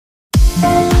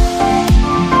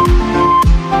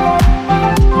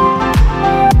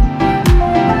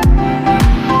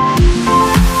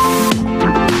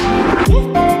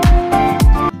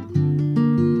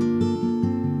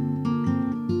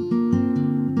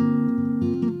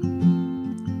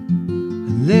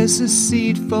Unless a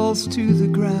seed falls to the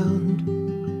ground,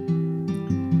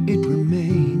 it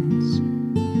remains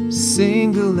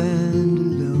single and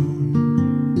alone.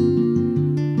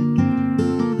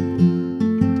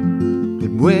 But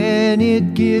when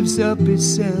it gives up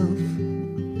itself,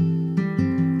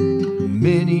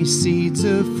 many seeds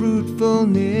of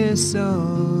fruitfulness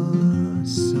are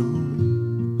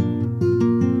sown.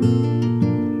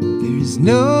 There is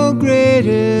no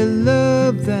greater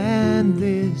love than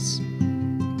this,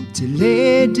 to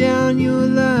lay down your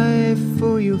life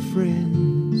for your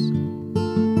friends.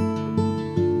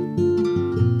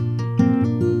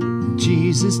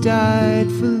 Jesus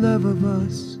died for love of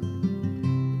us,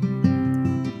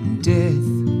 and death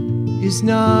is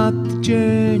not the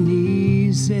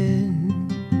journey's end.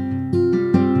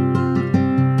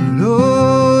 But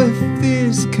oh, if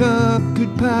this cup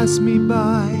could pass me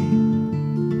by,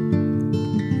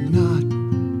 not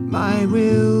my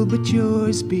will but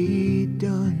yours be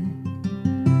done.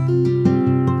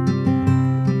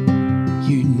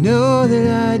 You know that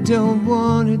I don't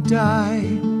want to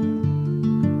die,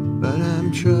 but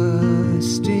I'm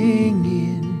trusting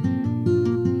in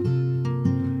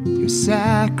your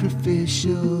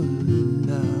sacrificial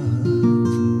love.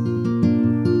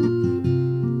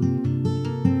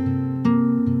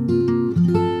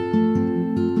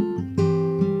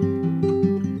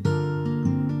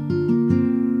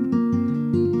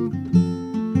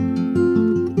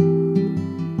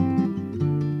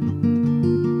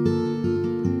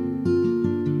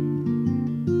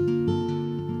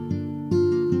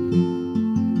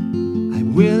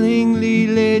 Willingly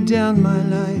lay down my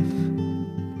life,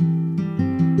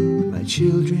 my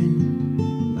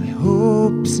children, my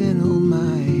hopes and all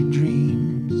my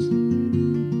dreams.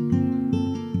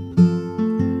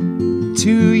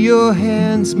 To your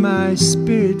hands my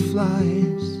spirit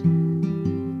flies,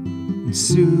 and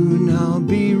soon I'll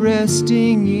be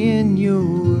resting in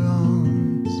your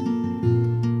arms.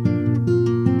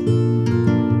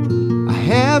 I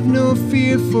have no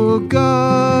fear, for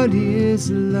God is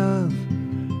love.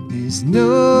 There's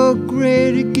no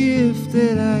greater gift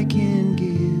that I can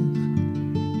give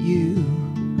you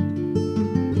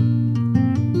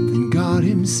than God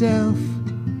Himself,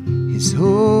 His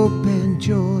hope and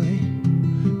joy.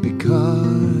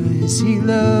 Because He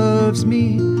loves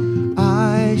me,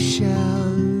 I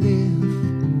shall live.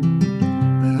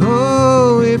 But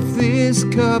oh, if this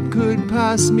cup could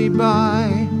pass me by,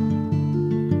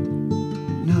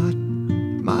 not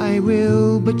my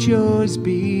will but yours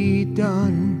be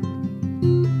done.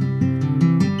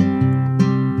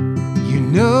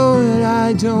 Know that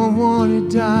I don't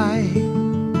want to die,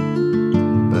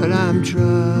 but I'm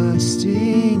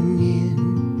trusting in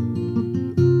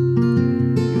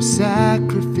your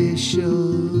sacrificial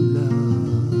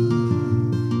love,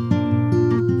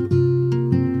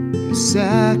 your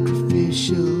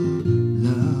sacrificial